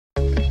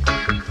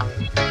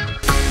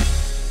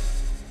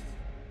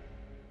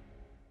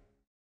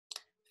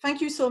Thank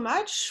you so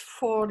much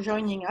for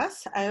joining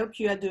us. I hope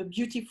you had a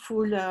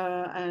beautiful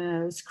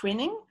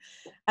screening.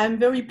 I'm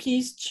very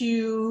pleased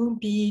to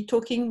be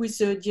talking with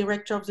the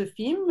director of the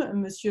film,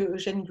 Monsieur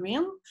Eugène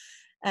Green,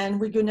 and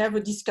we're going to have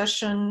a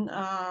discussion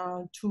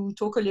to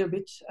talk a little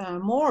bit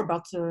more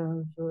about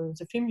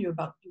the film you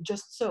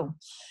just saw.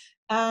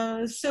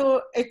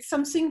 So it's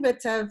something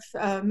that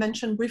I've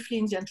mentioned briefly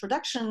in the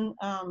introduction.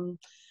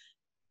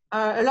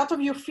 A lot of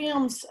your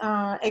films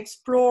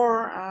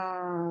explore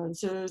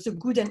the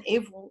good and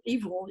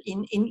evil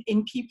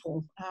in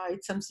people.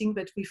 It's something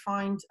that we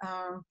find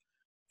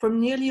from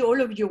nearly all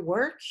of your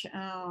work,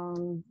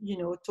 you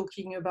know,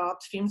 talking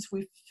about films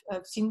we've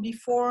seen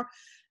before.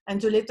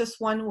 And the latest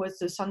one was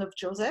The Son of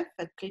Joseph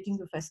that played in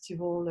the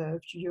festival a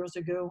few years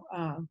ago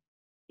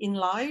in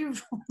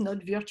live,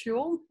 not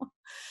virtual.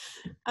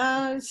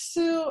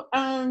 So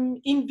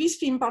in this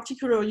film in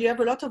particular, you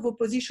have a lot of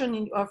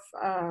opposition of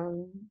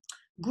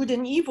good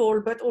and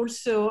evil, but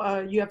also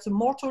you have the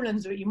mortal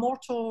and the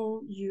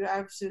immortal. You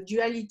have the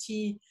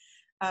duality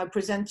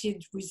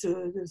presented with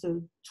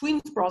the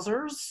twin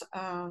brothers.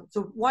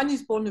 So one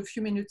is born a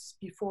few minutes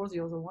before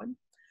the other one.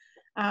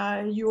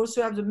 You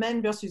also have the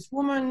man versus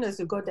woman, as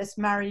the goddess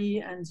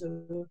Mary, and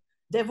the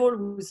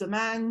devil with the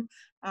man,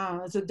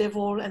 the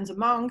devil and the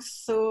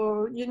monks.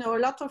 So, you know, a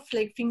lot of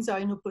like things are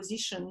in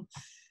opposition.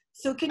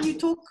 So can you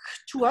talk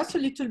to us a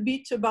little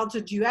bit about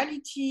the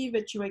duality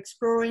that you're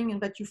exploring and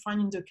that you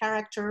find in the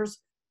characters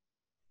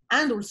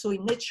and also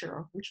in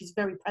nature, which is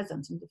very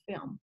present in the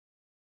film?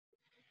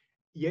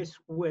 Yes,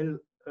 well,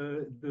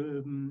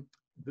 the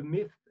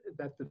myth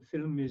that the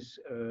film is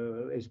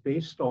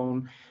based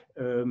on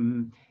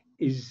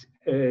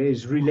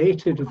is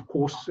related, of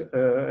course,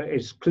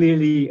 is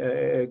clearly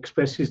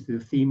expresses the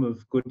theme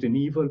of good and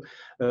evil,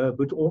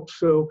 but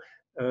also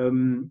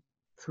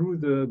through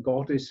the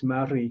goddess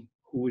Mary,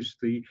 who is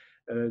the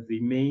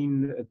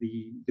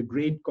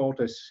great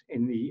goddess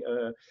in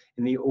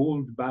the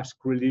old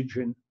Basque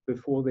religion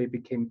before they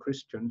became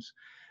Christians.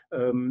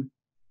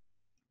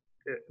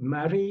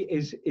 Mary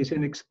is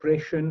an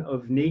expression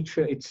of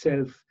nature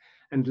itself,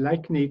 and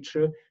like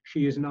nature,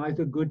 she is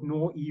neither good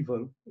nor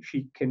evil.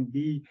 She can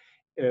be,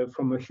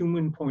 from a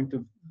human point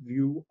of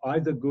view,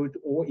 either good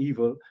or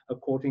evil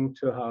according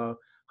to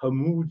her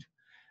mood.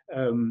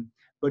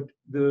 But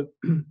the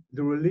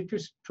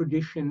religious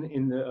tradition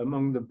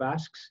among the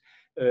Basques,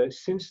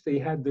 since they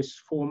had this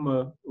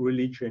former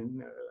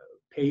religion,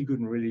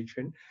 pagan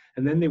religion,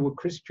 and then they were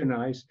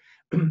Christianized,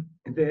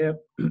 their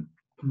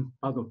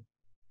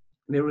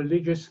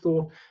religious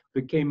thought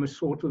became a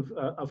sort of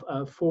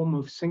a form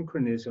of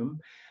synchronism,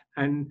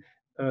 and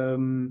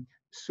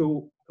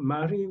so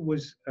Mari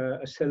was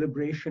a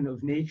celebration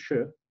of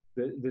nature,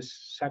 the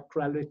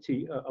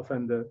sacrality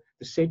and the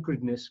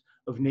sacredness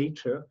of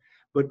nature,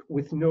 but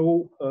with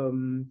no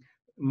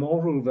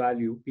moral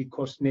value,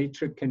 because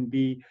nature can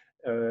be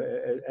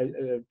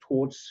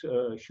towards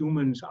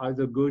humans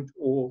either good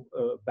or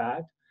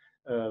bad,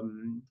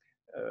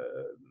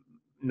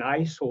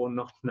 nice or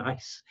not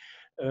nice.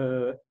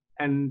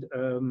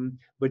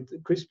 But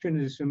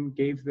Christianism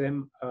gave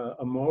them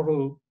a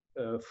moral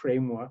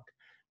framework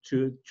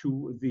to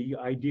the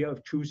idea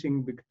of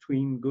choosing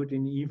between good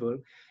and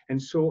evil,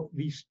 and so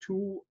these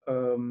two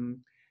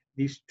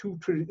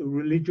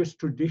religious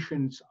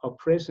traditions are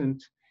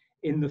present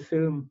in the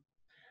film.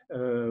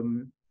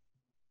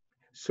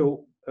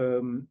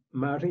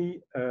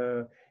 Mary,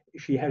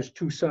 she has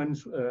two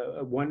sons,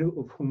 one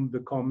of whom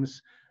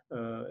becomes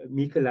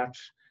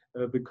Mikelats,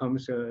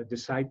 becomes a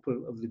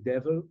disciple of the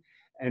devil,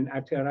 and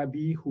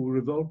Atarrabi, who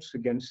revolts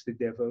against the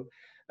devil.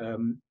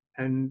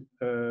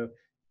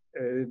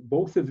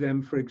 Both of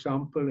them, for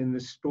example, in the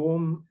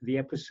storm, the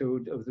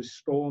episode of the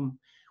storm,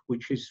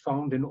 which is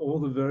found in all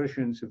the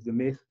versions of the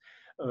myth,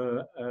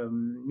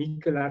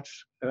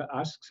 Mikelats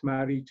asks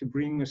Mary to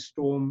bring a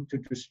storm to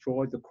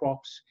destroy the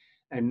crops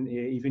and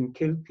even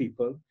kill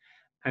people.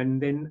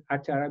 And then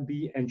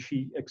Atarrabi, and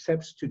she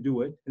accepts to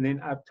do it, and then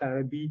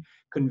Atarrabi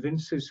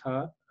convinces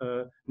her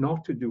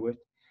not to do it.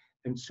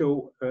 And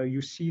so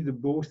you see the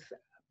both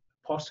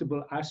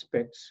possible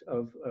aspects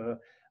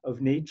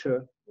of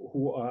nature,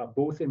 who are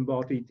both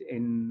embodied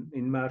in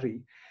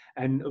Mari.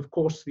 And of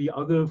course, the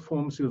other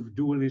forms of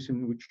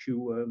dualism which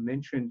you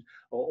mentioned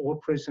are all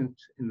present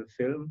in the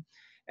film.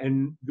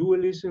 And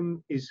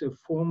dualism is a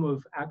form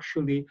of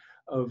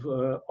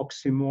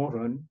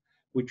oxymoron,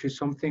 which is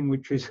something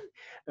which is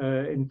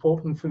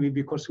important for me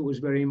because it was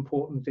very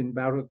important in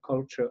Baroque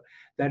culture.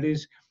 That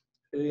is,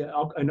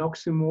 an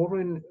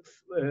oxymoron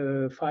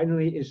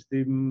finally is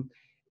the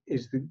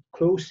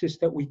closest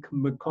that we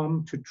can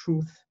become to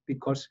truth,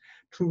 because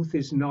truth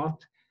is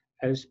not,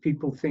 as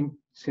people think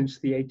since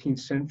the 18th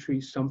century,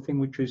 something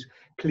which is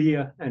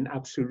clear and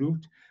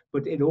absolute,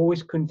 but it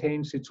always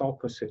contains its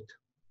opposite.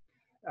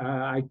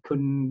 I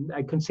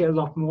can say a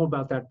lot more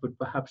about that, but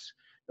perhaps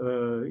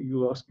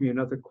you ask me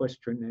another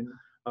question and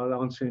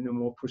I'll answer in a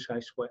more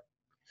precise way.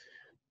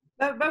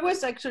 That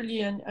was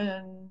actually an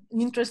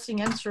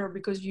interesting answer,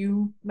 because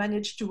you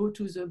managed to go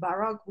to the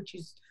Baroque, which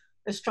is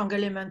a strong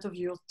element of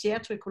your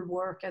theatrical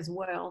work as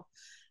well.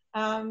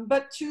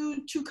 But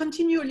to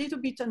continue a little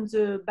bit on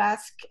the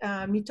Basque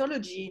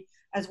mythology,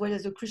 as well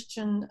as the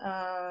Christian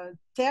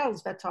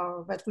tales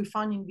that we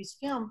found in this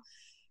film,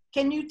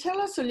 can you tell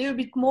us a little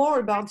bit more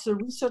about the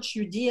research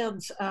you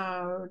did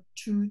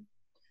to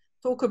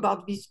talk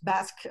about these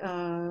Basque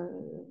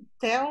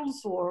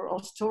tales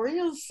or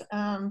stories,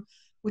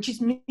 which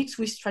is mixed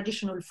with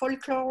traditional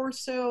folklore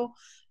also,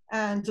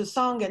 and the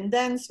song and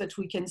dance that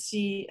we can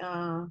see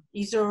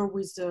either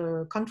with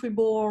the country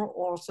boar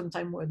or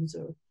sometimes when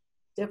the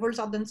devils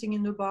are dancing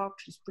in the bar,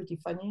 which is pretty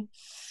funny.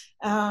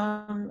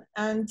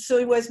 And so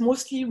it was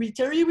mostly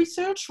literary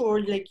research, or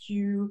like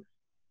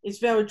is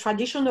there a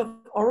tradition of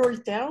oral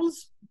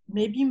tales,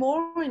 maybe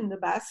more in the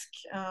Basque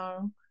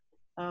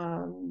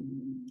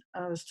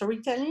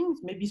storytelling,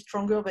 maybe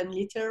stronger than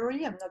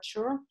literary, I'm not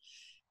sure.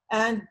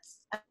 And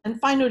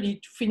finally,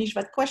 to finish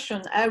that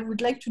question, I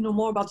would like to know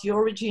more about the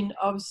origin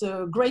of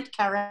the great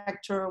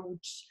character,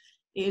 which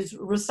is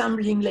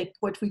resembling like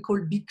what we call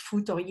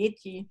Bigfoot or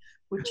Yeti,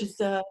 which is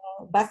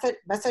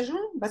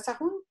Basajun?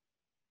 Basarun?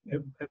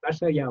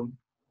 Basayan.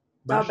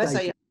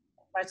 Basayan.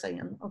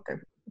 Basayan, okay.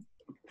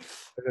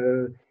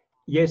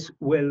 Yes,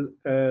 well,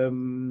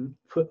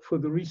 for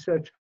the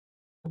research,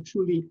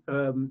 actually,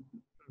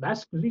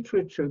 Basque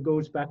literature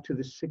goes back to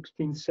the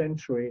 16th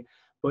century,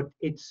 but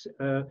it's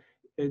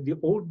the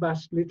old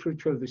Basque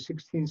literature of the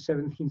 16th,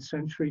 17th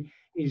century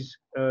is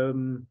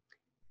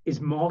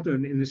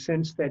modern in the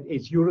sense that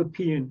it's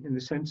European, in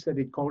the sense that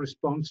it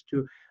corresponds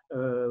to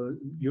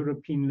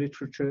European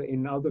literature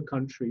in other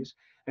countries.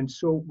 And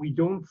so we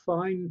don't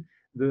find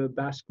the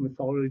Basque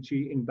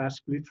mythology in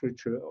Basque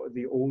literature or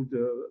the old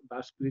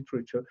Basque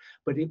literature,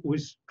 but it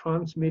was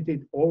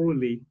transmitted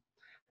orally.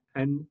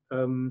 And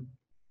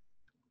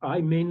I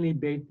mainly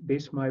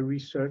base my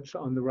research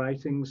on the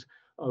writings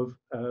of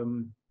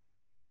an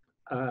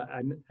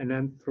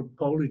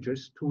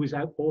anthropologist who is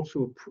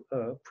also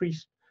a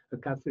priest, a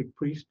Catholic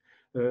priest,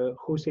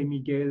 Jose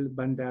Miguel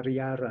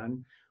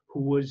Bandariaran,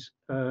 who was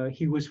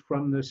he was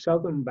from the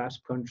southern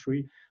Basque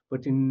country,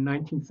 but in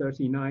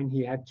 1939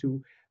 he had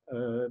to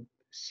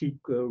seek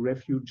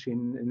refuge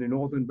in the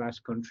northern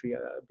Basque country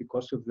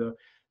because of the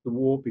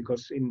war,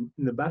 because in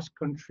the Basque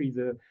country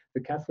the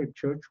Catholic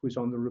Church was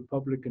on the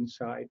Republican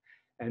side,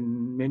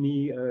 and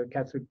many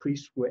Catholic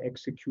priests were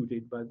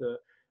executed by the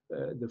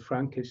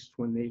Frankists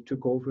when they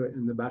took over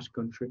in the Basque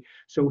country.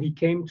 So he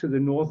came to the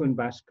northern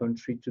Basque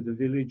country, to the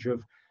village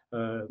of,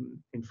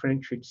 in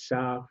French it's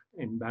Sar,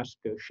 in Basque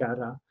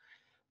Shara,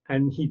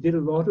 and he did a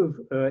lot of,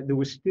 there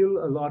was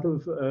still a lot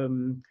of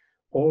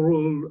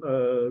oral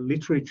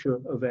literature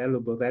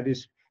available. That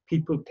is,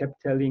 people kept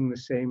telling the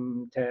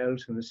same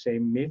tales and the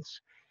same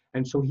myths,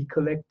 and so he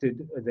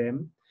collected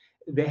them.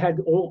 There had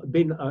all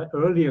been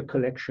earlier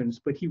collections,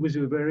 but he was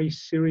a very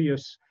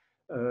serious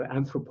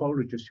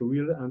anthropologist, a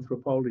real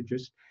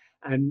anthropologist,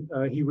 and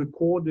he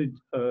recorded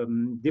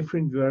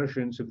different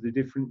versions of the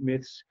different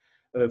myths.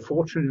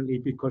 Fortunately,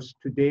 because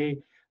today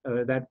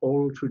that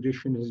oral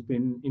tradition has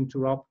been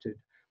interrupted,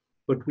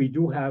 but we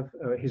do have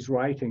his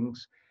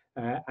writings,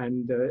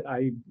 and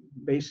I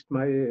based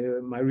my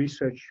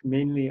research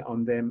mainly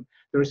on them.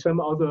 There are some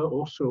other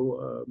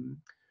also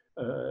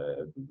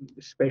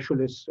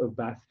specialists of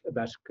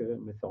Basque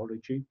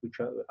mythology, which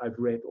I've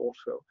read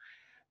also,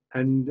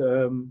 and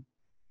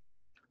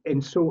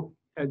so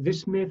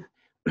this myth,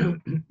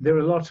 there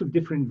are lots of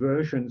different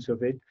versions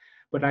of it,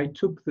 but I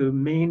took the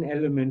main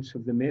elements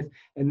of the myth,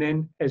 and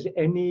then as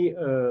any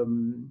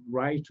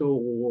writer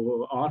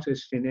or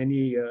artist in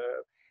any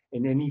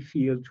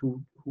field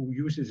who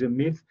uses a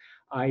myth,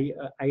 I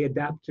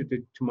adapted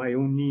it to my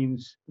own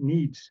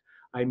needs.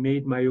 I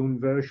made my own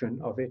version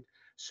of it.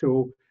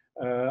 So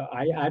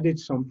I added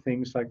some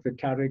things like the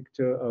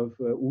character of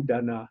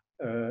Udana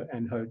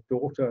and her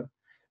daughter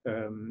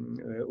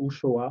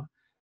Ushoa,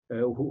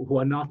 who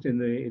are not in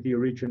the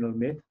original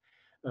myth.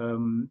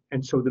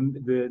 And so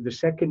the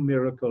second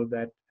miracle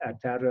that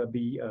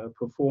Atarrabi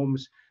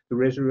performs, the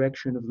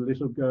resurrection of the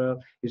little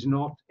girl, is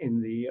not in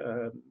the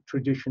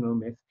traditional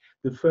myth.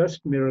 The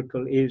first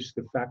miracle is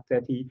the fact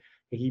that he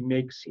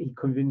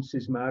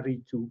convinces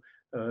Mari to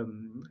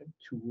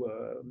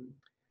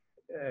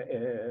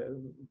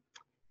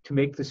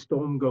make the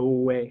storm go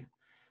away.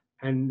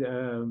 And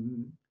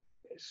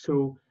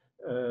so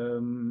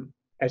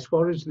as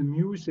far as the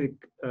music,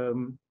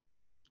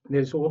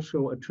 there's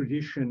also a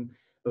tradition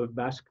of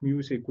Basque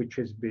music which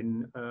has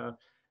been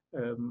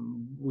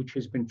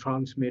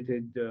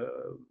transmitted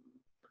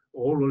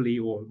orally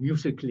or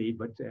musically,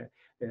 but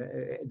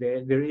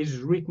there is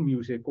written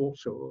music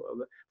also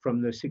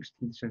from the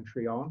 16th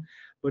century on.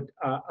 But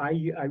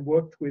I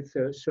worked with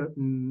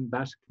certain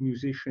Basque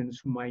musicians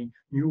whom I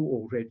knew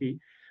already.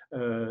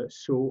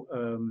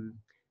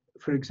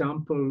 For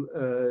example,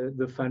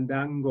 the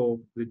fandango,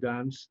 the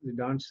dance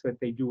that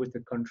they do at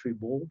the country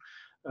ball,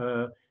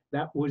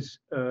 that was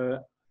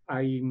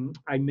I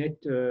met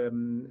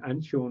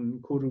Antion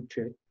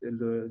Koruchet,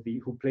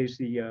 who plays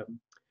the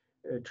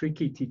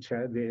tricky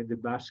teacher, the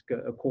Basque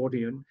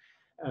accordion,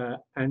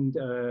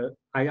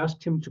 I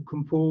asked him to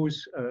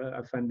compose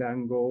a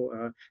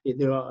fandango.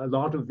 There are a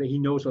lot of he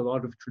knows a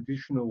lot of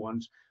traditional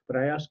ones, but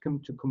I asked him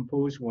to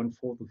compose one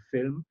for the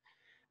film,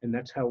 and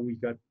that's how we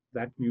got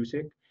that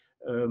music.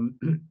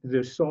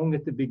 The song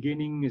at the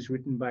beginning is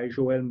written by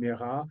Joël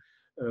Merat,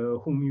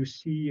 whom you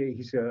see.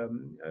 He's a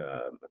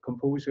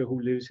composer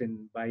who lives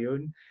in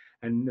Bayonne,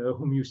 and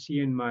whom you see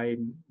in my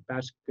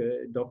Basque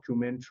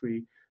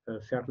documentary,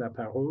 Faire la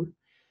Parole.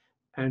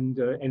 And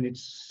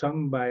it's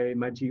sung by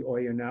Madi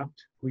Oyonnax,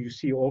 who you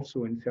see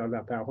also in Faire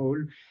la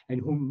Parole,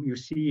 and whom you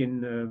see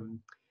in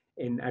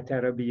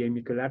Atarrabi and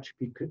Mikelats,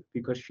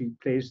 because she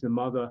plays the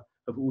mother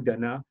of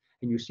Udana,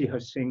 and you see her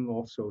sing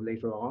also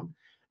later on.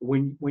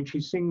 When she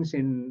sings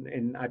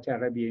in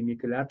Atarrabi and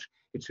Mikelats,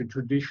 it's a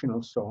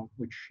traditional song,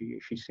 which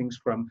she sings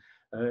from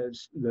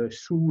the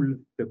Sul,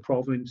 the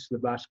province, the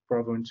Basque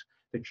province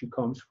that she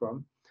comes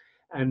from.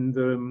 And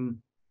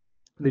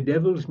the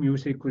Devil's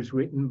music was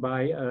written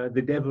by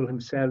the Devil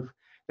himself,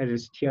 that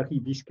is Thierry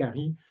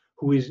Biscari,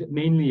 who is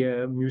mainly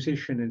a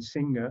musician and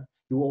singer.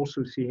 You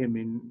also see him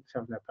in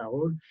Faire la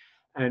Parole.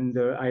 And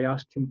I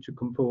asked him to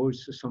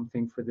compose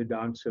something for the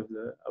dance of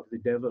the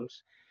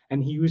Devils.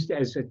 And he used,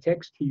 as a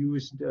text, he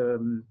used how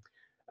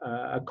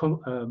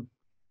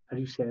do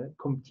you say,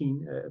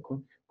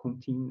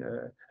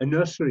 a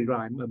nursery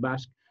rhyme, a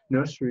Basque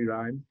nursery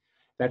rhyme.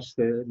 That's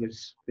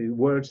the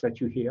words that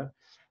you hear.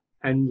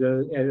 And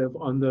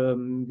on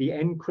the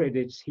end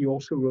credits, he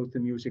also wrote the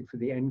music for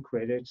the end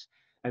credits.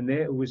 And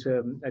there was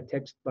a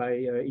text by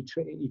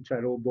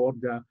Italo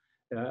Borda,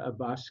 a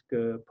Basque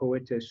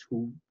poetess,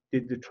 who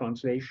did the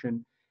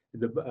translation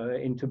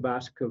into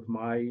Basque of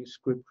my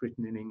script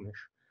written in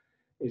English.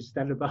 Is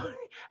that about?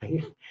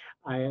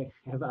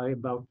 Have I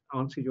about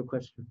answered your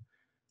question?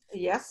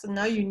 Yes.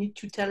 Now you need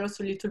to tell us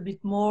a little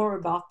bit more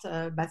about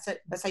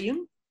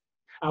Basayun.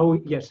 Oh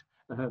yes,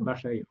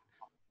 Basayun.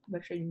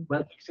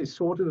 Well, he's a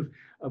sort of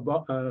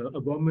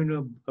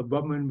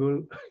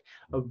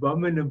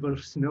abominable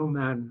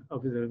snowman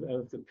of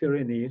the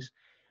Pyrenees.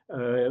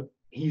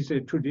 He's a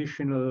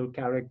traditional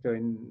character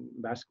in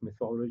Basque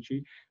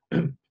mythology.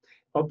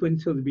 Up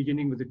until the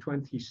beginning of the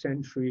 20th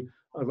century,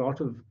 a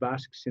lot of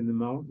Basques in the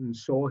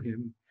mountains saw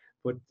him,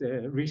 but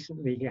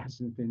recently he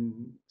hasn't been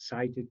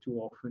sighted too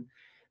often.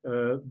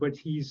 But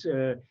his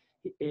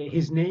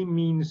name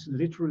means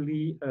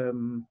literally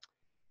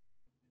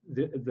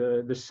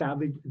the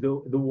savage,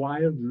 the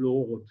wild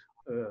lord,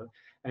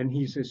 and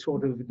he's a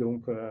sort of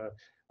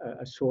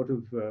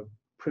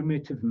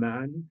primitive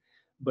man.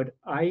 But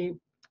I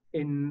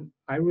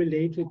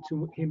related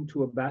to him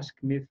to a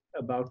Basque myth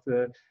about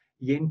the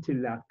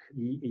Yentilak.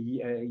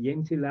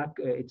 Yentilak,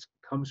 it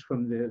comes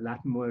from the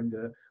Latin word,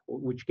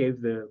 which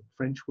gave the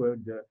French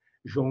word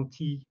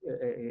gentil,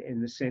 in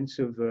the sense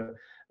of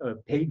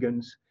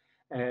pagans.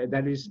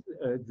 That is,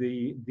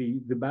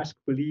 the Basque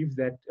believe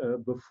that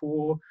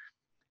before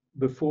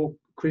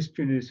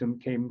Christianism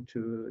came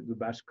to the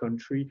Basque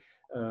country,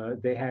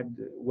 they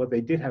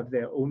did have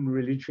their own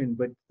religion,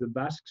 but the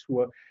Basques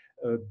were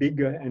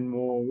bigger and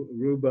more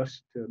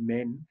robust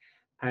men.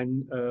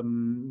 And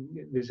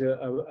there's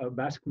a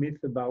Basque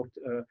myth about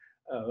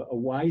a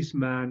wise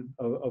man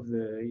of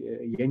the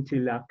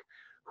Yentilak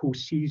who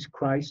sees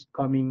Christ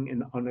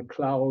coming on a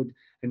cloud.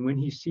 And when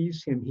he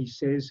sees him, he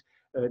says,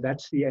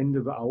 that's the end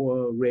of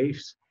our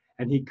race.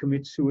 And he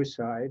commits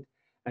suicide.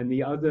 And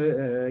the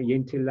other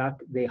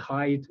Yentilak, they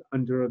hide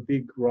under a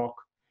big rock.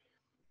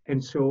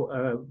 And so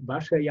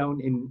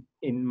Basayun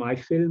in my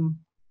film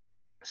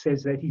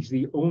says that he's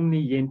the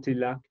only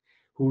Yentilak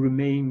who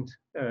remained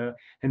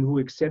and who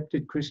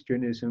accepted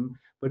Christianism,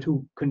 but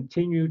who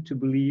continued to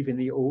believe in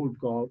the old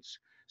gods.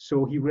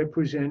 So he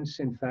represents,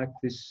 in fact,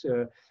 this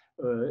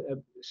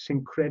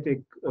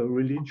syncretic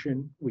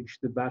religion which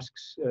the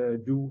Basques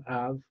do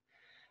have.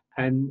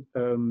 And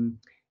the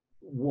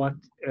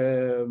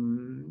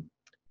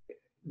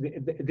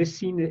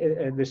scene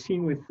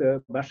with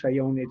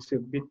Basayun, it's a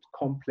bit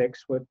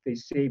complex what they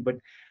say, but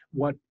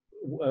what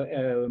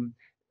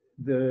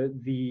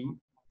the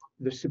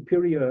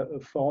superior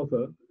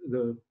father,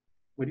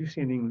 what do you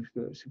say in English?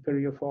 The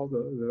superior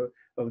father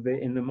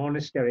in the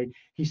monastery,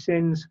 he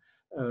sends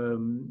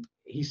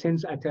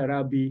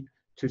Atarrabi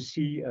to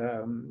see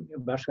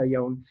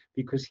Basayun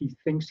because he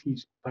thinks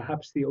he's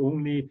perhaps the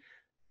only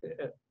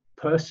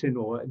person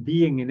or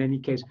being, in any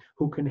case,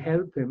 who can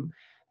help him.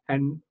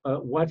 And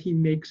what he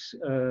makes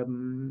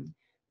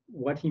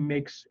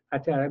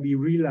Atarrabi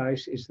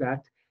realize is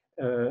that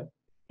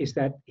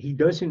he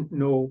doesn't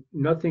know,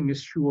 nothing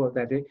is sure,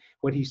 that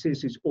what he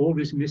says is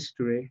always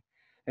mystery,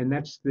 and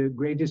that's the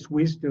greatest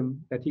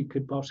wisdom that he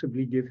could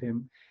possibly give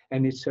him.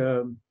 And it's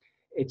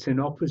an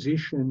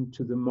opposition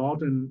to the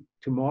modern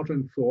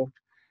thought,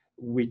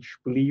 which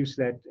believes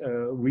that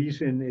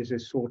reason is a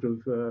sort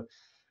of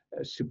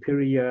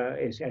superior,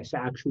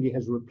 actually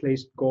has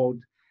replaced God,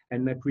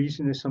 and that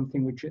reason is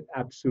something which is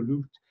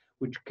absolute,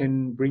 which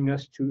can bring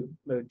us to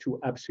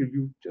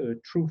absolute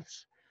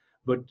truths.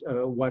 But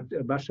what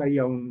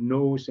Basayun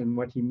knows and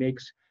what he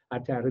makes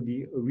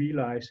Atarrabi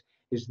realize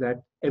is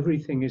that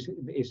everything is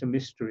a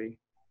mystery,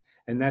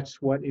 And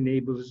that's what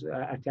enables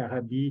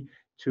Atarrabi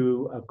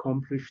to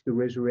accomplish the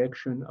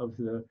resurrection of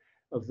the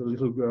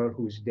little girl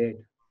who's dead.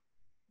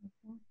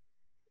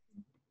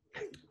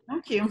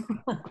 Thank you.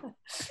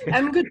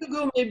 I'm going to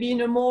go maybe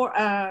in a more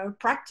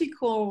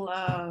practical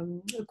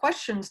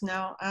questions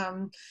now.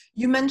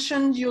 You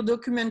mentioned your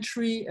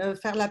documentary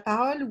Faire la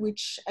Parole,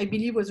 which I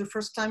believe was the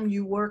first time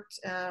you worked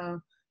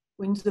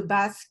in the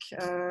Basque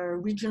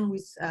region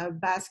with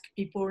Basque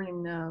people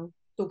in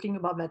talking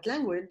about that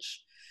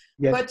language.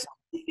 Yes. But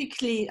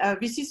typically,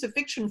 this is a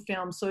fiction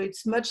film, so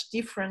it's much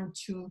different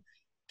to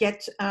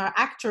get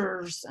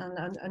actors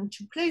and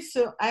to play.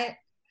 So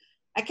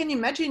I can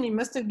imagine it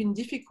must have been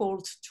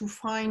difficult to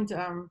find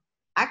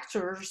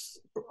actors,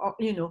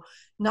 you know,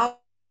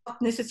 not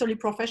necessarily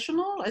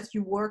professional, as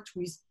you worked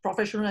with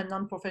professional and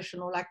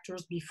non-professional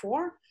actors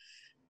before.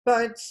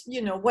 But,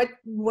 you know,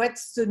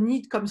 what's the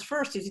need comes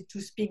first? Is it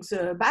to speak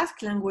the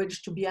Basque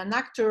language, to be an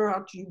actor,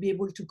 or to be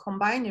able to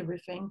combine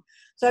everything?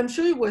 So I'm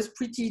sure it was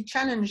pretty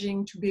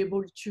challenging to be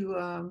able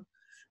to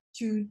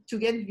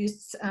get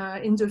this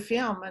in the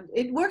film, and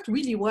it worked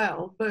really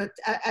well, but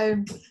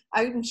I'm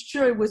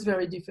sure it was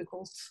very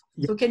difficult.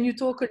 Yeah. So can you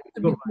talk a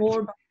little bit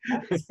more about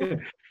that?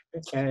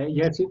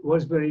 Yes, it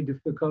was very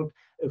difficult.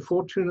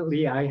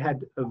 Fortunately, I had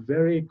a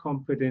very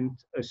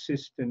competent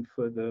assistant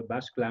for the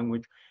Basque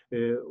language,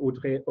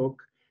 Audrey Ock,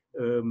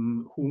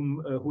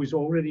 who is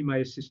already my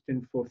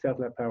assistant for Faire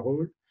la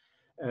Parole,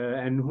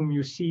 and whom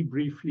you see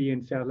briefly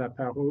in Faire la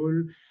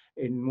Parole,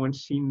 in one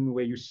scene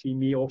where you see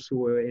me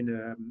also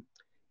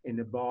in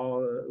a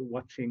bar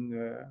watching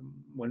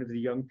one of the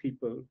young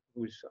people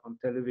who's on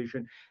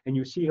television, and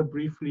you see her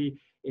briefly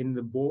in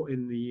the ball,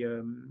 in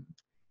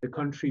the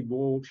country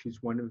ball.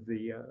 She's one of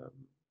the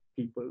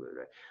people.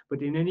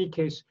 But in any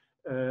case,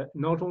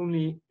 not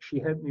only she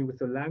helped me with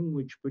the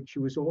language, but she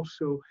was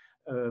also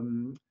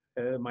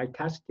my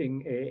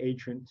casting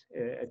agent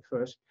at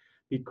first,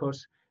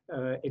 because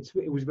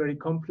it was very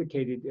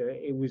complicated.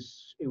 It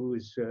was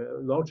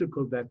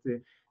logical that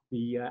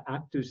the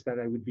actors that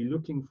I would be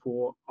looking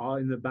for are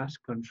in the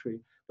Basque country,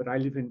 but I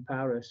live in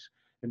Paris.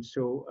 And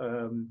so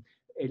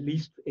at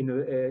least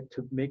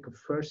to make a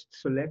first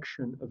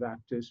selection of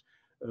actors,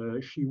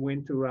 she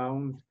went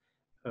around,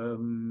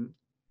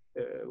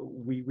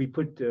 we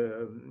put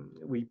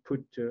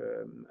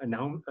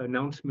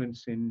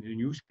announcements in the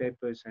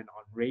newspapers and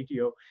on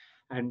radio,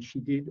 and she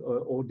did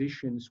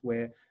auditions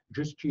where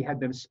just she had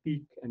them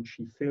speak and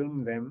she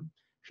filmed them.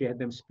 She had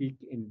them speak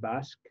in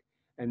Basque,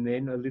 and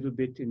then a little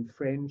bit in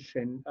French,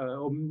 and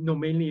no,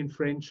 mainly in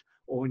French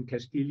or in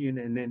Castilian,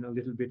 and then a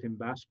little bit in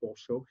Basque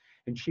also.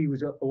 And she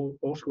was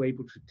also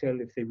able to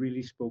tell if they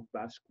really spoke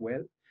Basque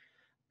well.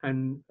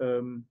 And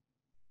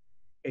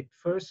at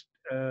first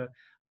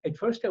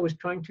I was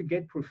trying to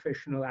get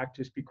professional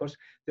actors, because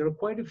there are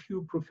quite a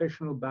few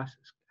professional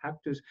Basque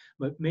actors,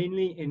 but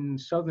mainly in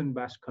southern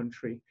Basque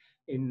country,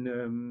 in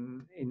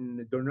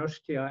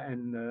Donostia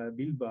and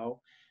Bilbao.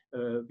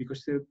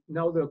 Because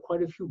now there are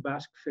quite a few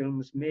Basque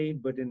films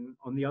made, but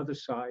on the other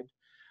side.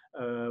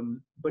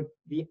 But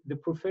the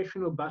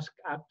professional Basque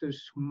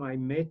actors whom I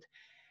met,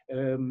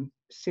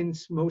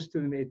 since most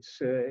of them, it's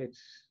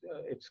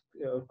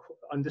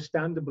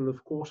understandable,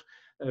 of course,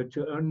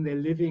 to earn their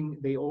living,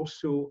 they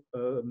also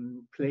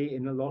play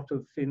in a lot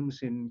of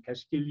films in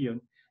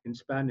Castilian, in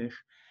Spanish,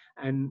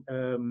 and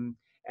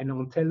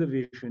on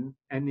television,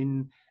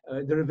 and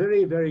there are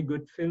very, very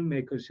good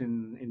filmmakers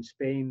in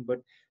Spain,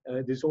 but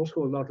there's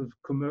also a lot of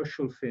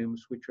commercial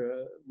films which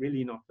are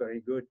really not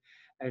very good,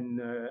 and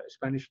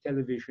Spanish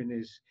television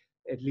is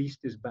at least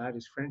as bad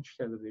as French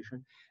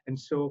television. And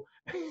so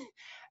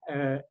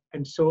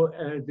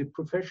the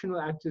professional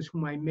actors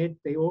whom I met,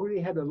 they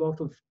already had a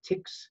lot of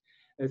tics,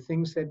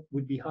 things that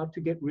would be hard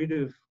to get rid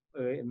of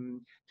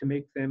to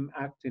make them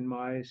act in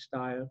my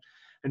style.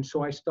 And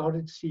so I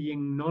started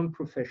seeing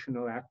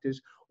non-professional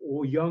actors,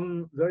 or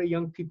very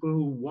young people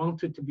who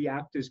wanted to be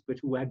actors, but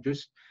who had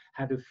just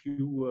had a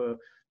few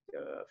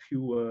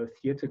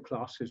theater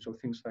classes or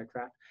things like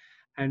that.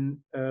 And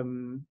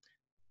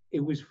it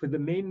was for the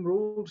main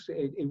roles,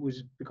 it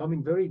was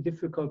becoming very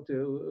difficult.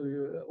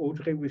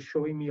 Audrey was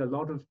showing me a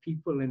lot of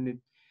people, and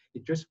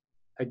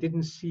I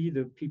didn't see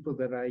the people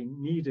that I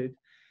needed.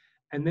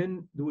 And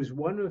then there was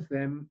one of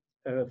them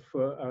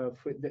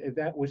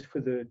that was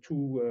for the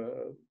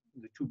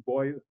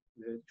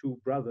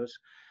two brothers.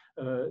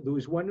 There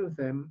was one of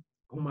them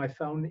whom I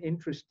found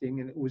interesting,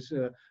 and it was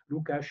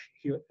Lukas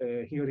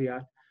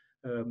Hiriart,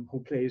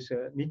 who plays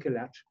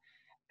Mikelats.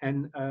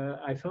 And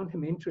I found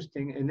him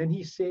interesting. And then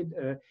he said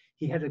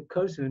he had a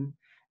cousin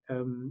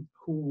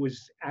who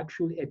was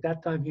actually, at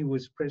that time, he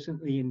was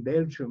presently in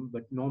Belgium,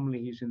 but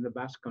normally he's in the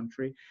Basque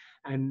country,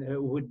 and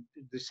who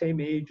the same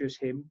age as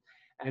him,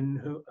 and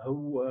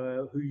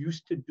who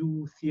used to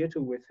do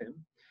theater with him.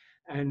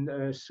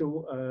 And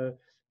so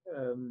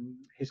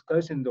his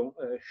cousin,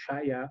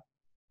 Saia,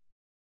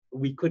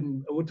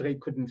 Audrey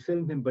couldn't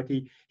film him, but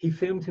he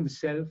filmed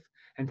himself,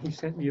 and he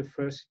sent me a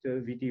first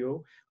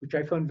video, which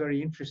I found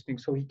very interesting.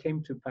 So he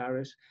came to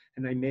Paris,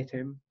 and I met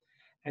him,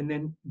 And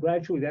then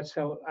gradually, that's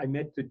how I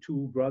met the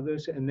two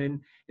brothers. And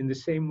then in the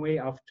same way,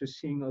 after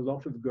seeing a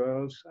lot of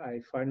girls,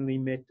 I finally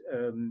met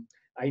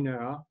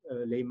Ainara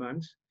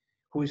Leymans,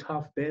 who is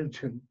half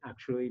Belgian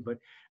actually, but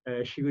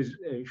she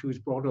was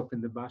brought up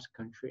in the Basque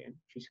country and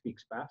she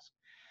speaks Basque.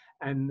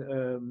 And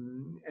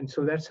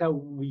so that's how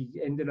we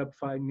ended up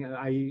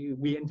finding.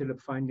 We ended up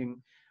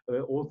finding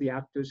all the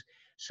actors.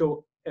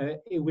 So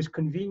it was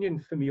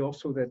convenient for me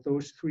also that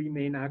those three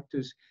main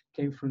actors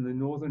came from the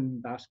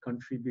northern Basque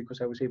country because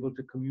I was able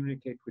to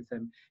communicate with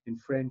them in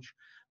French.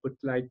 But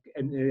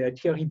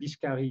Thierry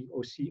Biscari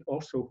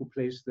also who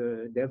plays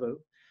the devil,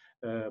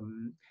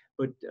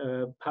 but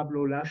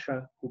Pablo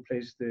Lasha who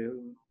plays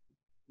the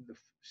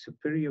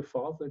superior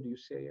father, do you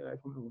say? I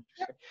don't know what to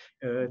say.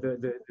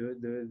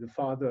 The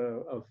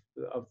father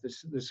of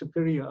the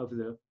superior of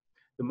the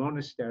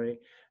monastery.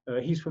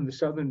 He's from the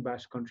southern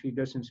Basque country. He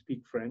doesn't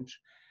speak French,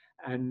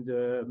 and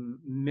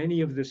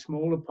many of the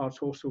smaller parts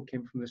also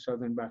came from the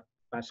southern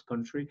Basque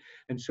country.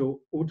 And so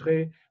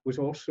Audrey was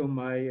also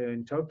my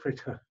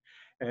interpreter.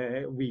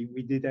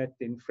 We did that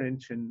in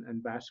French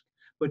and Basque,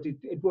 but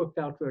it worked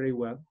out very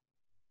well.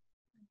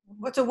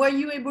 So were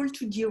you able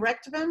to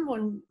direct them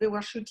when they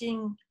were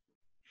shooting?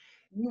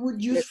 You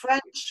would use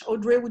French,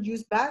 Audrey would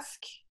use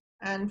Basque,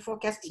 and for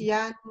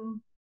Castilian?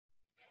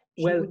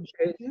 Well,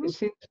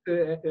 since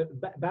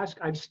Basque,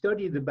 I've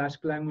studied the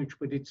Basque language,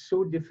 but it's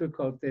so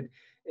difficult that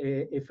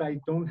if I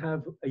don't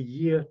have a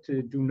year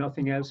to do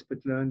nothing else but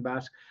learn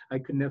Basque, I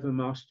could never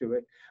master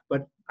it.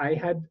 But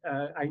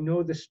I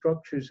know the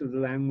structures of the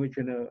language,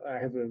 and I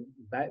have a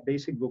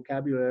basic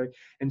vocabulary.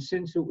 And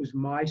since it was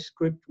my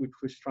script,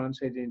 which was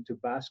translated into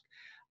Basque,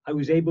 I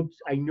was able to,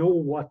 I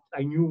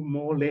knew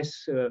more or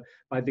less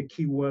by the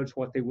key words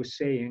what they were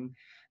saying.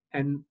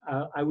 And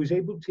I was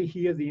able to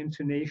hear the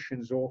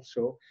intonations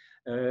also.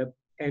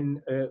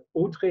 And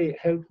Audrey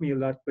helped me a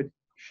lot, but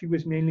she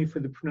was mainly for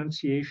the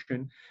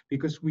pronunciation,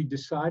 because we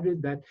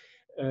decided that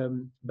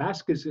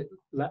Basque is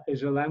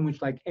a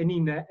language like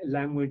any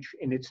language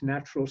in its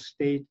natural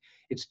state.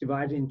 It's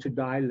divided into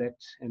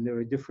dialects and there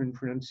are different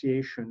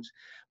pronunciations.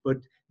 But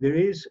there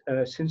is,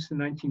 since the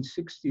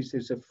 1960s,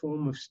 there's a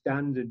form of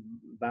standard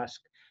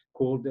Basque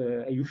called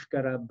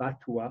Euskara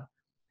Batua,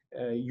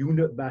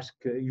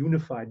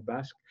 unified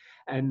Basque.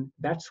 And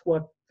that's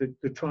what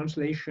the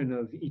translation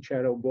of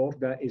Itxaron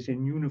Borda is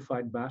in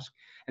unified Basque.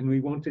 And we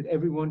wanted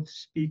everyone to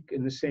speak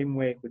in the same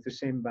way with the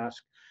same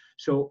Basque.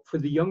 So for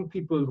the young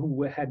people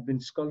who had been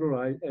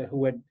scholarized,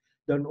 who had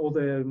done all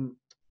the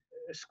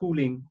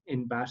schooling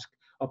in Basque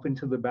up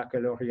until the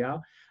baccalaureate,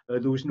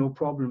 there was no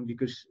problem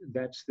because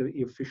that's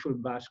the official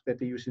Basque that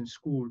they use in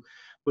school.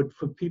 But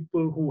for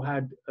people who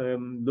had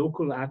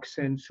local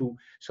accents, who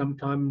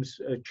sometimes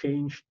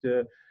changed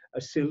a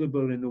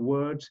syllable in the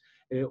words,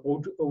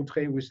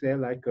 Audrey was there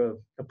like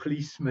a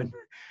policeman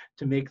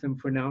to make them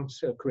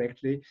pronounce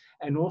correctly.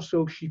 And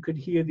also she could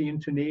hear the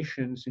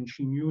intonations and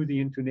she knew the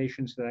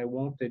intonations that I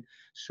wanted.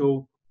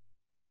 So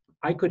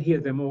I could hear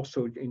them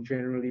also in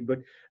generally,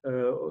 but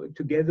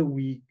together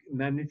we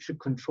managed to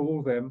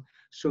control them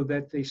so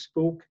that they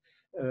spoke,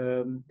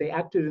 they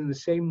acted in the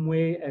same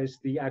way as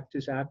the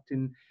actors act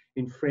in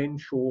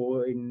French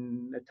or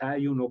in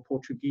Italian or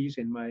Portuguese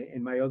in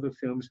my other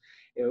films,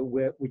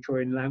 which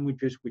are in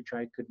languages which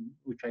I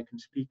can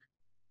speak.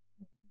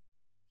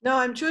 No,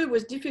 I'm sure it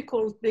was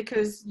difficult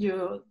because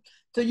the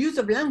use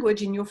of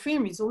language in your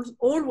film is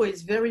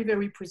always very,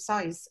 very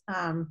precise.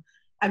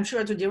 I'm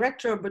sure as a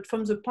director, but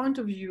from the point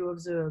of view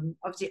of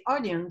the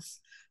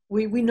audience,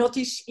 we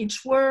notice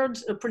each word,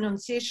 the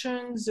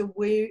pronunciation, the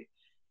way,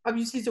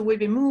 obviously the way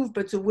they move,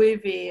 but the way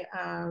they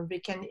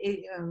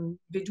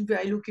do the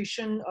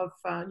elocution of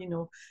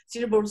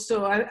syllables.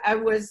 So I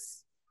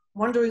was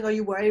wondering how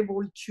you were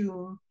able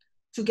to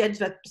get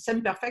that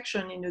same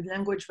perfection in a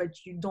language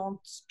that you don't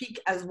speak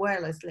as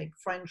well as like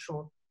French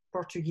or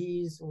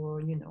Portuguese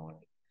or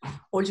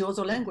all the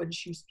other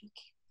language you speak.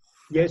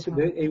 Yes,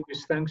 it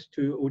was thanks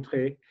to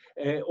Audrey.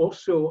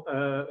 Also,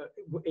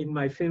 in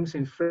my films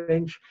in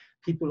French,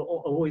 people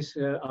always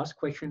ask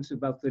questions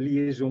about the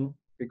liaison,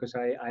 because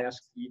I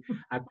ask the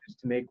actors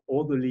to make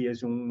all the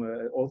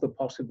liaison, all the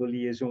possible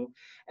liaison.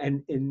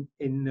 And in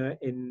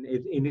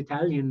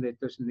Italian, that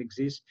doesn't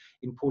exist.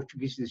 In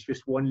Portuguese, there's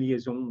just one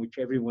liaison, which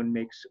everyone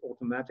makes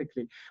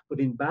automatically.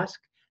 But in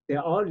Basque,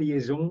 there are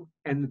liaisons,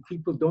 and the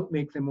people don't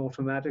make them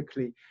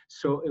automatically.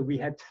 So we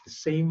had the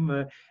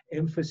same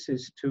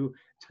emphasis to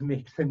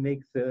make them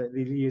make the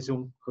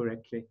liaison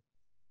correctly.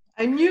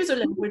 I knew the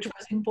language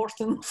was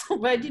important,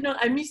 but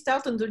I missed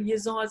out on the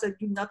liaison as I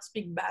do not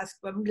speak Basque.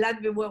 But I'm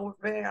glad they were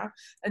there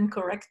and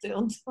corrected.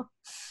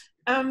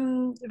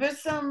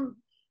 There's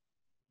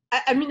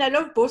I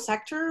love both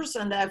actors,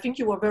 and I think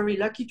you were very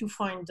lucky to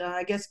find,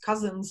 I guess,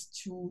 cousins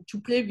to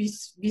play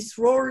this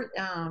role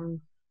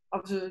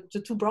of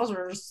the two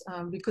brothers,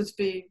 because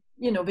they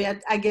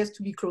had, I guess,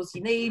 to be close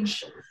in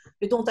age.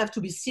 They don't have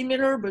to be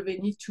similar, but they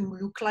need to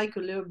look like a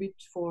little bit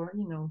for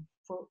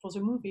the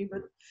movie.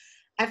 But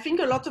I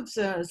think a lot of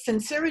the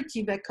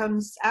sincerity that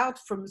comes out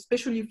from,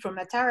 especially from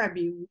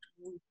Atarrabi,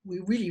 we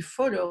really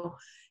follow.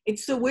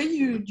 It's the way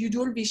you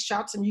do all these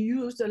shots, and you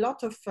use a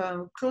lot of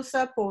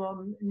close-up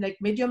or like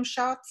medium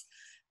shots,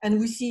 and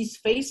we see his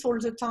face all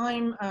the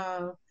time.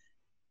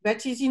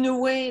 That is in a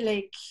way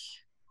like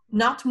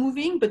not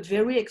moving, but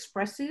very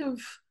expressive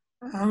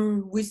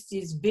with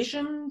his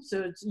vision.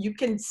 So you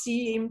can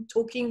see him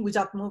talking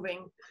without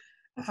moving.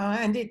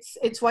 And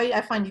it's why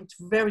I find it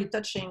very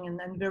touching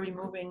and very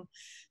moving.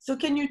 So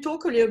can you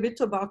talk a little bit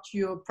about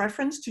your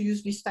preference to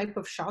use this type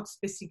of shots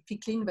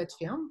specifically in that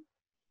film?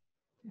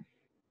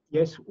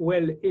 Yes,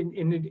 well,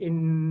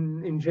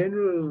 in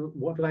general,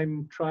 what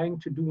I'm trying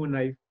to do when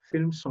I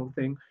film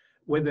something,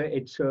 whether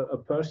it's a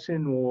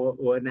person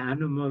or an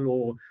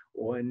animal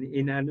or an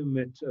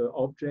inanimate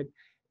object,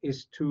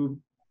 is to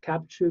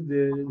capture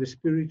the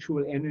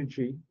spiritual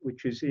energy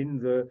which is in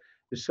the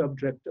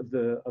subject of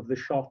the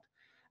shot.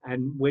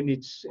 And when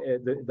it's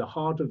the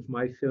heart of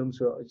my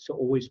films, it's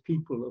always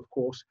people, of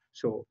course,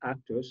 so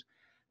actors.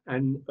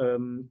 And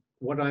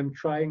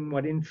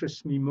what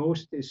interests me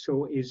most is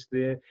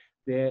their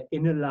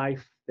inner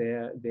life,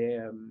 their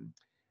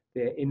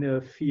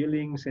inner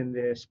feelings, and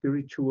their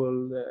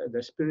spiritual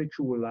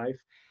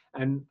life.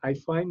 And I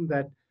find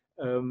that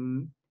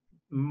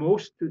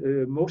most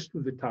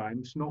of the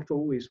times, not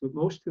always, but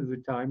most of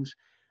the times,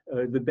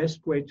 the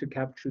best way to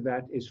capture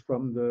that is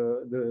from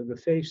the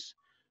face.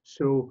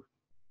 So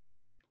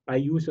I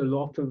use a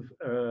lot of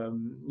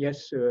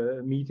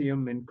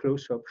medium and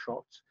close-up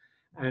shots,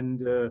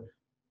 and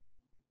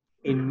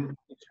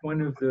it's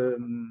one of the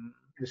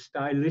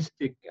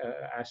stylistic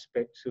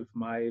aspects of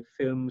my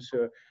films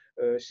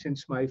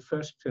since my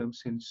first film,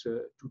 since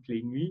Toutes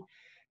les Nuits,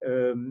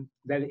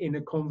 that in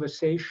a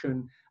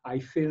conversation I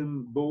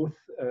film both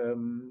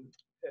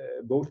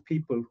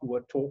people who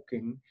are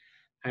talking,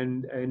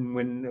 and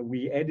when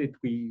we edit,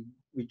 we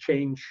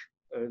change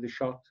the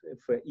shot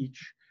for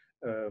each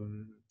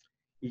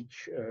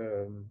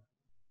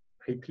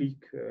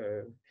réplique,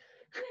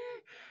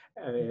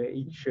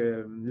 each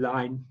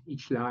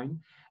line,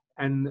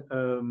 and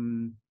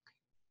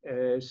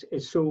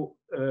so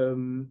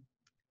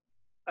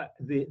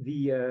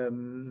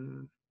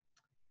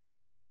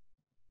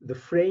the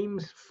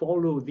frames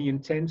follow the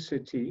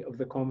intensity of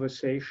the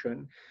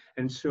conversation.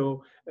 And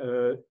so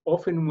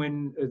often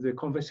when the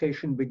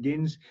conversation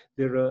begins,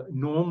 there are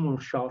normal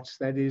shots,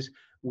 that is,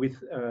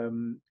 with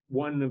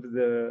one of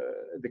the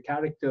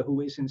character who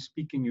isn't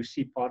speaking, you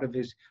see part of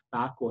his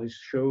back or his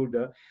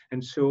shoulder.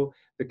 And so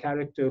the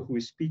character who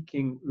is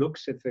speaking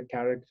looks at the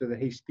character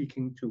that he's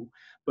speaking to.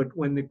 But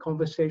when the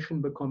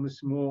conversation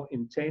becomes more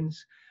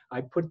intense,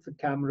 I put the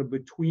camera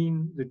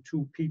between the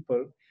two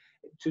people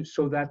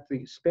so that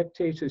the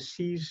spectator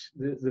sees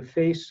the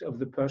face of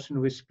the person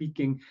who is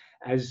speaking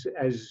as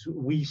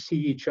we see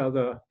each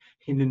other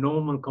in a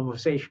normal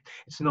conversation.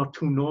 It's not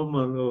too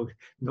normal, or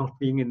not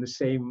being in the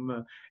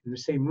same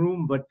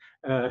room, but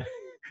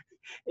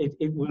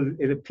it will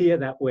appear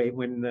that way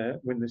when the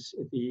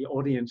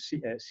audience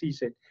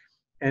sees it.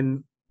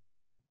 And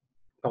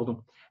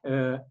pardon.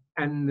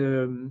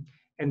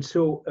 And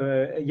so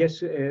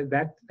yes,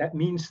 that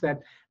means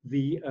that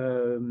the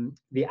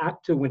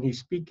actor, when he's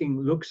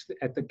speaking, looks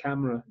at the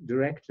camera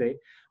directly,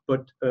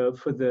 but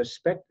for the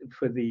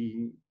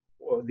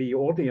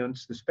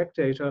audience, the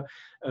spectator,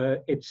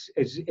 it's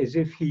as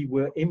if he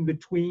were in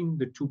between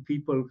the two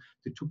people,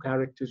 the two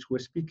characters who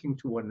are speaking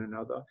to one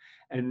another.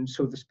 And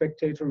so the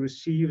spectator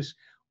receives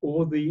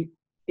all the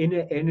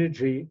inner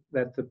energy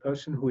that the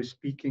person who is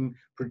speaking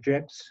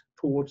projects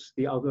towards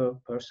the other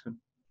person.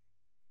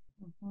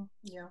 Mm-hmm.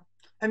 Yeah,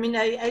 I mean,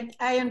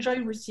 I enjoy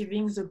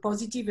receiving the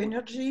positive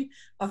energy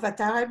of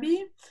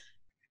Atarrabi.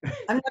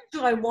 I'm not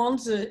sure I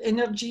want the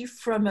energy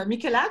from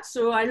Mikelats,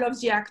 so I love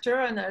the actor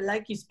and I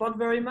like his part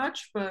very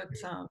much, but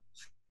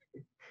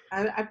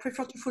I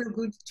prefer to feel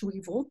good to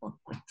evil.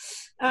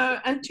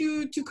 And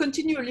to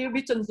continue a little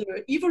bit on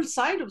the evil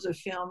side of the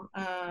film,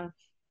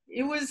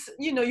 it was,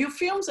 your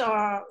films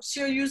are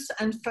serious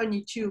and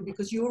funny too,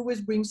 because you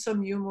always bring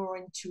some humor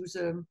into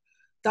the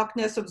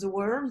darkness of the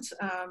world.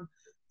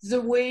 The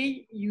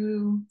way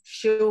you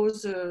show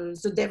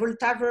the devil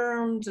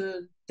tavern,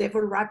 the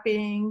devil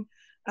rapping,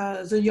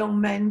 the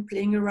young men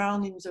playing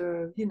around in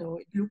the,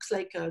 it looks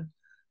like a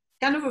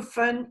kind of a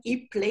fun,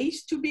 hip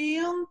place to be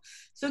in.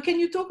 So can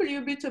you talk a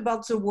little bit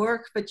about the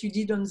work that you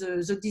did on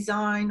the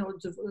design, or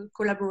the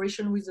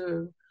collaboration with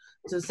the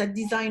set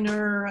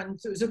designer, and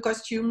the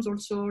costumes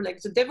also? Like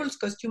the devil's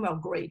costume are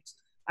great.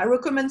 I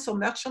recommend some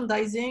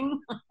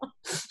merchandising.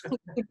 It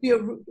would be a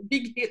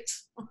big hit.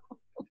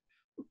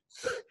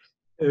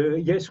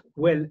 Yes,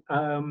 well,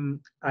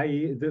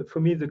 for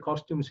me, the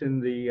costumes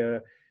and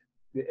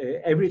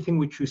everything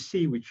which you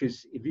see, which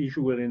is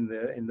visual in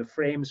the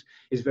frames,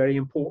 is very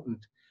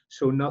important.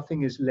 So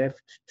nothing is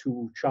left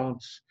to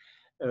chance.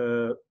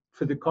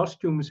 For the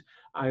costumes,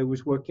 I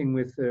was working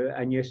with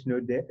Agnès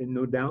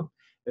Naudin,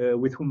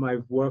 with whom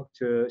I've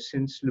worked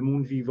since Le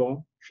Monde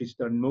Vivant. She's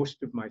done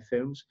most of my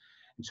films,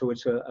 and so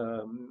it's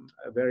a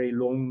very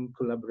long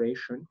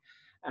collaboration.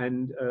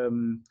 And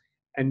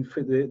and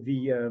for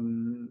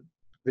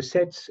the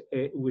sets,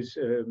 it was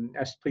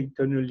Astrid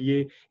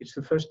Tonnelier. It's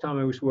the first time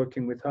I was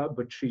working with her,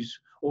 but she's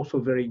also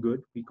very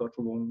good. We got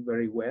along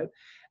very well.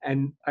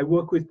 And I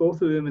work with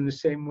both of them in the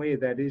same way.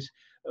 That is,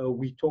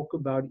 we talk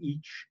about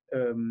each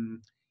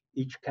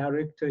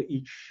character,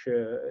 each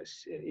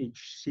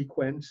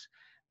sequence,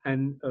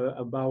 and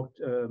about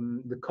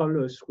the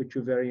colors, which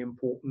are very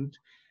important,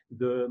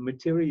 the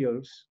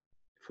materials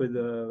for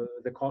the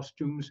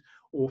costumes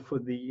or for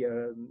the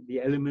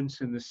elements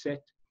in the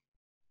set.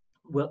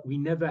 Well, we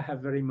never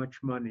have very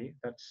much money.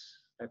 That's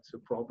a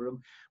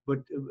problem. But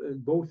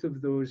both of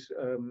those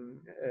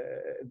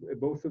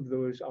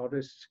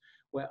artists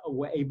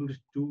were able to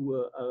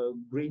do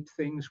great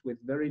things with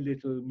very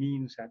little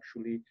means,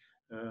 actually,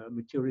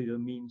 material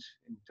means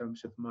in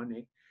terms of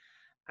money.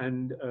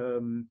 And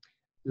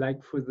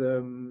like for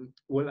the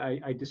well,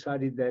 I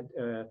decided that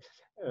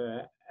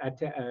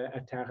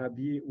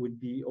Atarrabi would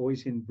be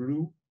always in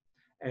blue,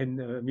 and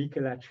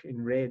Mikelats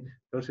in red.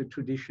 Those are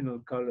traditional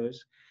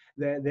colors.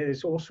 There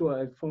is also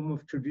a form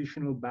of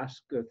traditional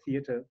Basque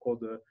theater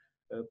called the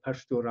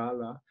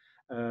pastorala,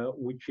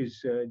 which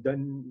is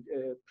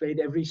played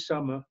every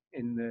summer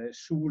in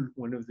Sul,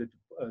 one of the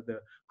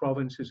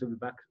provinces of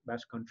the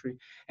Basque country.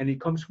 And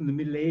it comes from the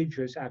Middle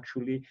Ages,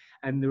 actually.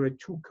 And there are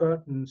two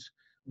curtains,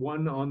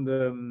 one on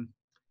the,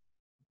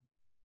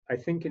 I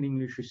think in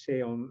English you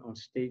say on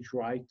stage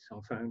right,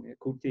 enfin,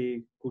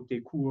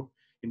 côté cour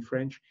in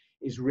French,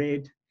 is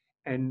red,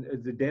 and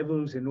the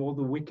devils and all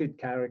the wicked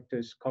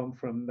characters come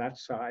from that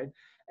side.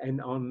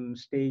 And on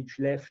stage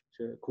left,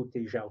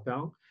 côté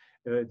jardin,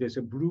 there's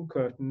a blue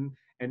curtain,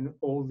 and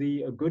all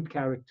the good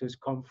characters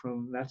come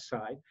from that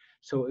side.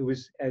 So it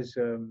was as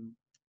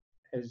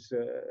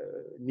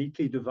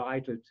neatly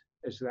divided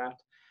as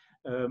that.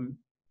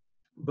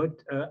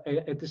 But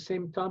at the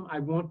same time, I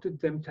wanted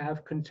them to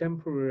have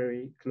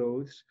contemporary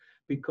clothes,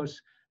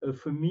 because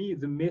for me,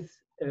 the myth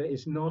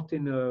is not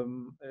in a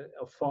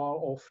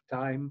far-off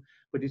time,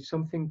 but it's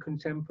something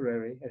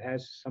contemporary. It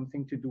has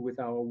something to do with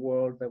our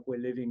world that we're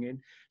living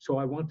in. So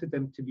I wanted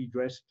them to be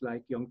dressed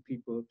like young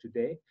people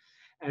today.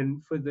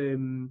 And for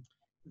the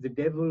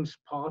Devil's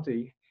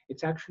Party,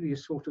 it's actually a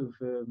sort of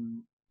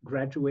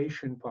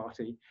graduation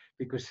party,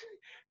 because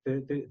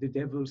the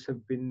devils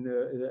have been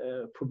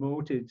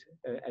promoted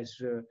as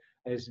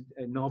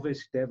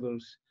novice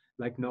devils,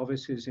 like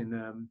novices in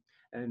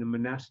a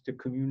monastic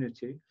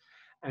community.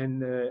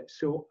 And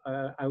so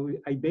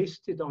I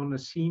based it on a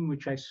scene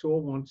which I saw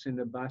once in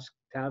a Basque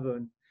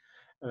tavern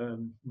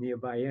near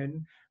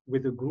Bayonne,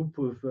 with a group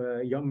of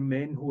young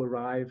men who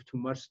arrived, who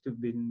must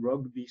have been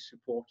rugby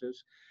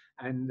supporters,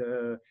 and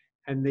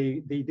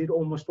they did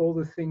almost all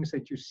the things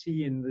that you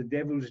see in the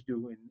devils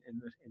do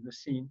in the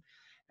scene,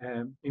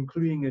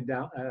 including a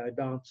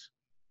dance.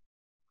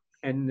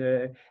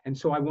 And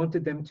so I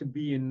wanted them to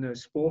be in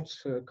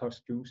sports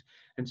costumes,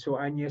 and so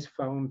Agnes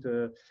found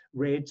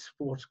red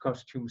sports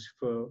costumes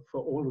for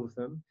all of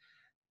them,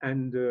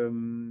 and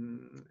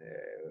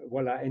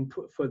voila. And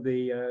for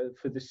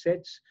the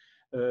sets,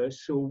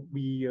 so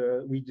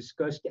we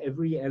discussed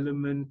every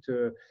element,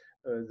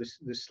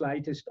 the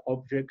slightest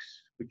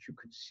objects which you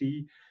could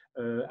see.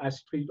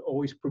 Astrid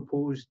always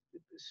proposed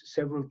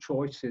several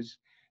choices,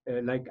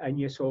 like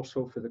Agnes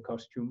also for the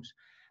costumes,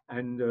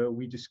 and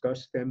we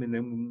discussed them, and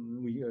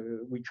then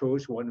we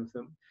chose one of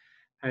them.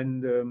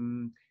 And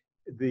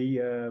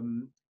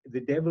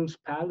the Devil's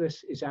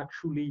Palace is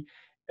actually,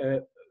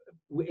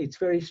 it's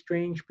very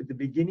strange, but the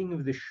beginning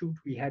of the shoot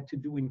we had to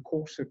do in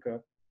Corsica.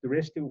 The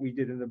rest of it we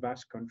did in the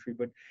Basque country,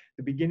 but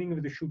the beginning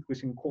of the shoot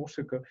was in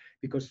Corsica,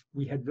 because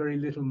we had very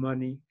little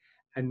money,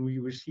 and we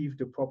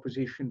received a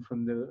proposition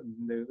from the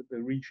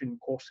region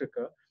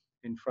Corsica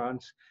in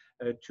France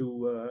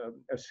to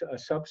a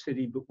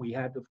subsidy, but we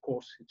had, of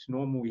course, it's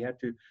normal, we had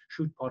to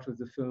shoot part of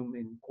the film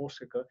in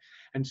Corsica.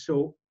 And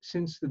so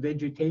since the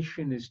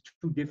vegetation is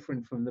too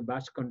different from the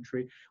Basque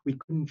country, we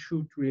couldn't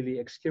shoot really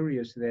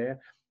exteriors there,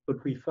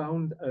 but we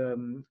found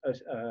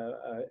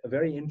a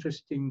very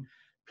interesting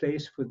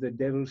place for the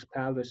Devil's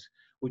Palace,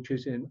 which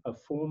is in a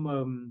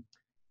former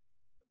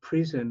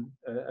prison,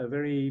 a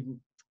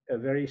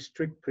very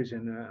strict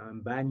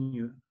prison,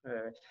 bagne,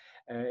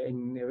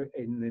 in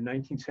the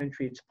 19th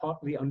century. It's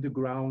partly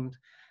underground,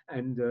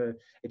 and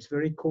it's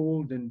very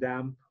cold and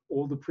damp.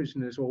 All the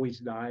prisoners always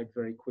died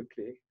very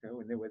quickly,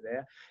 when they were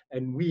there,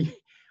 and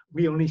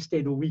we only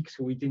stayed a week,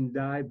 so we didn't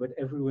die, but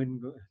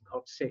everyone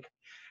got sick.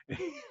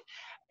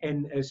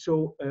 And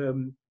so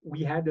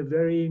we had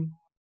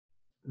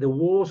the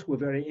walls were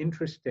very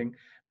interesting,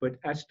 but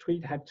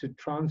Astrid had to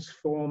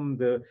transform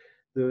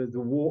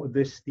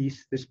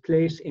this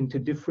place into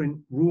different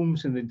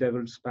rooms in the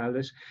Devil's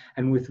Palace,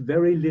 and with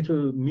very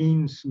little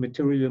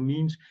material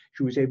means,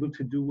 she was able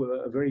to do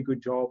a very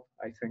good job,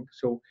 I think.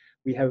 So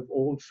we have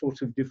all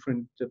sorts of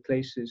different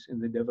places in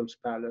the Devil's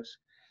Palace,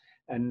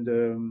 and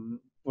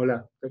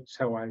voila, that's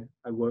how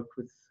I worked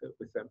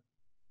with them.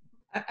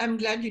 I'm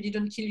glad you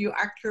didn't kill your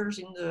actors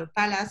in the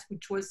palace,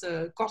 which was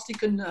a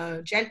Corsican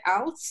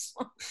jailhouse.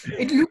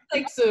 It looked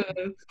like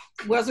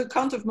where the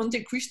Count of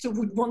Monte Cristo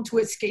would want to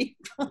escape.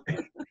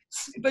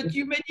 But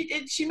you made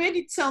it, she made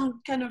it sound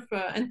kind of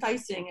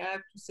enticing, I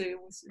have to say.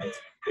 It's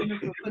kind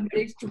of a fun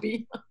place to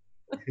be.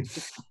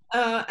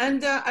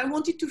 And I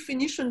wanted to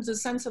finish on the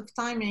sense of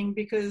timing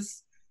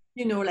because,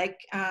 you know, like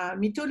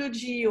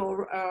mythology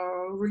or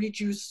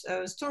religious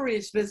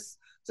stories,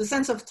 the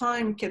sense of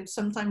time can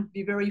sometimes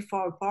be very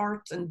far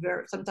apart and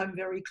sometimes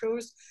very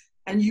close.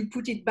 And you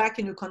put it back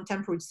in a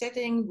contemporary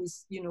setting with,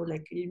 you know,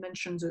 like you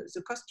mentioned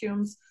the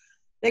costumes.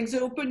 Like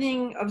the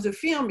opening of the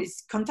film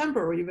is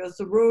contemporary. There's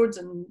the roads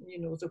and, you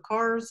know, the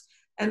cars.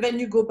 And then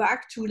you go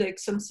back to like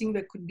something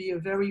that could be a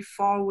very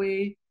far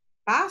away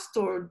past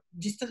or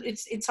distant.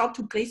 It's hard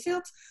to place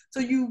it. So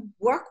you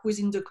work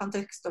within the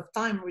context of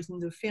time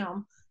within the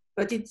film,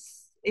 but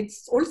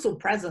it's also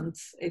present.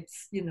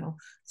 It's, you know,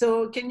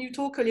 so can you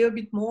talk a little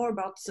bit more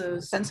about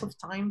the sense of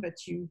time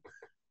that you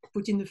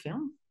put in the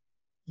film?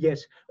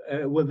 Yes,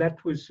 well,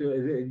 that was,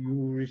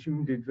 you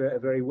resumed it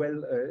very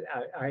well.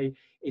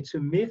 It's a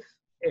myth,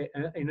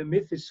 and a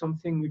myth is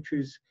something which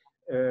is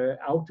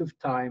out of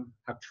time,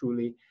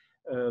 actually.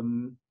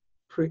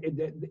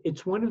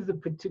 It's one of the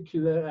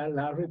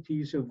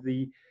particularities of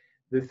the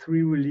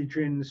three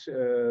religions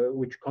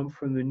which come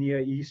from the Near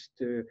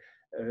East,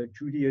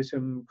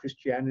 Judaism,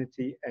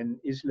 Christianity, and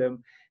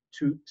Islam,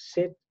 to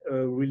set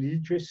a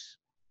religious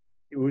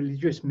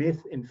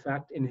myth, in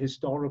fact, in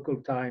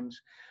historical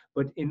times.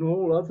 But in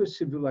all other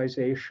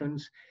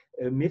civilizations,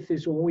 myth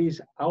is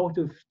always out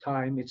of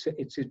time. It's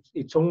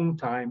its own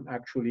time,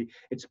 actually.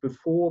 It's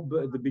before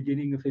the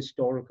beginning of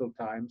historical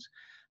times.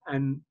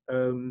 And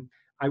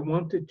I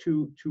wanted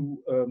to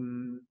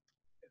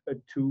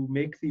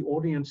make the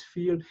audience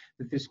feel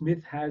that this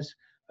myth has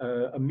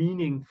a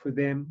meaning for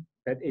them,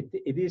 that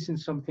it isn't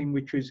something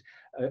which is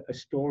a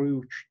story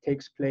which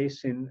takes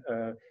place in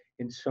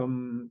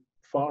some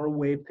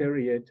faraway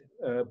period,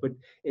 but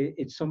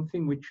it's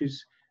something which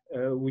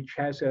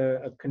has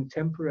a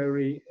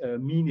contemporary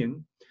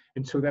meaning.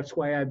 And so that's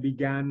why I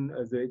began,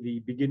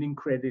 the beginning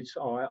credits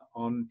are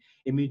on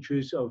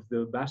images of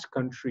the Basque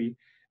country.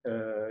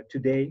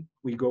 Today,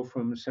 we go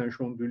from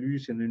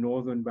Saint-Jean-de-Luz in the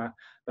northern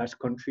Basque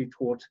country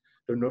towards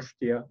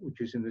Donostia, which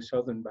is in the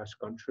southern Basque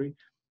country.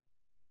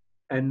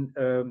 And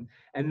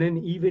then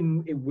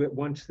even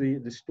once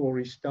the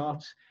story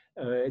starts,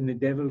 in the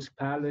devil's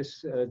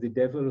palace, the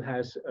devil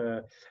has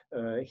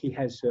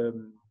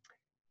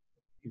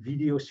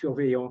video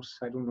surveillance.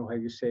 I don't know how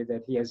you say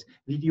that. He has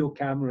video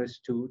cameras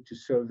to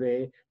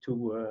survey,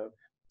 to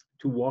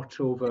watch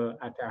over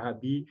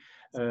Atarrabi.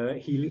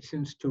 He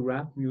listens to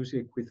rap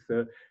music with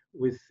a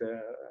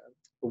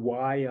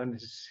Y on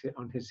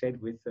his head,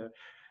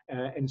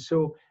 and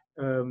so.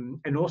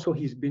 And also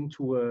he's been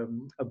to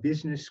a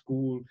business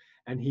school,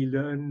 and he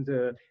learned,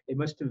 it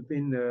must have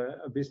been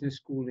a business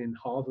school in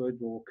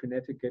Harvard or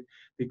Connecticut,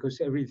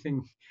 because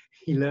everything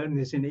he learned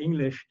is in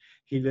English.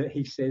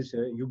 He says,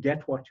 you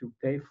get what you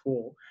pay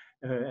for,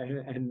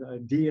 and a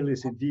deal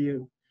is a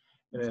deal.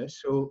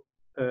 So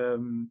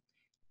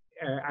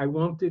I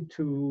wanted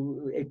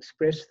to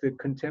express the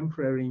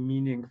contemporary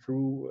meaning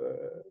through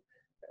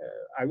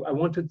I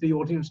wanted the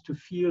audience to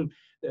feel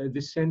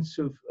the sense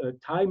of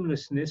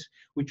timelessness,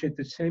 which at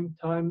the same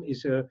time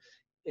is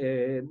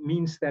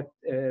means that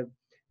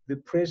the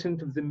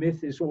present of the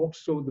myth is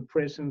also the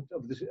present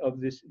of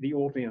the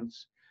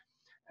audience.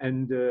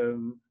 And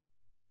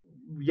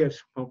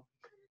yes, well,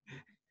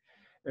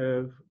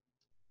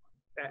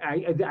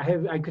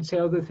 I could say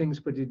other things,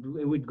 but it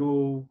would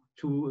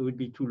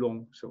be too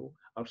long, so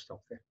I'll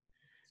stop there.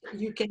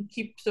 You can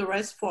keep the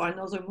rest for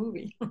another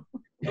movie.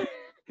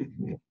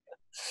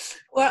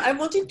 Well, I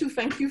wanted to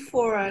thank you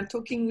for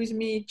talking with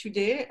me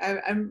today.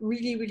 I'm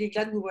really, really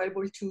glad we were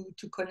able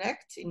to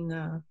connect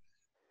in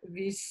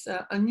this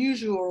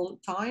unusual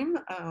time.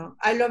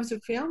 I love the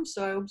film,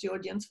 so I hope the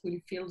audience will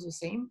feel the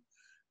same.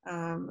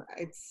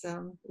 It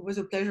was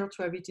a pleasure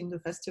to have it in the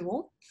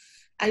festival.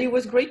 And it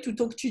was great to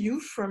talk to you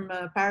from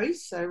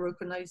Paris. I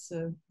recognize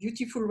the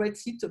beautiful red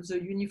seat of the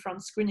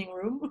Unifrance screening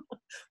room,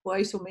 where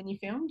I saw many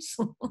films.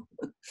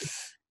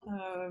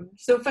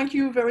 So thank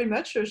you very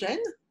much, Eugène.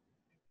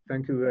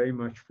 Thank you very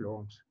much,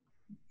 Florence.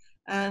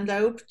 And I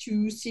hope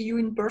to see you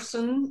in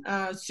person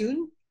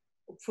soon,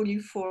 hopefully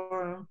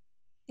for,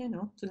 you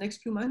know, the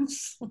next few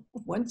months.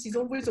 Once is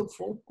always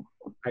hopeful.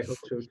 I hope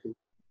so too.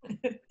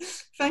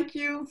 Thank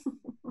you.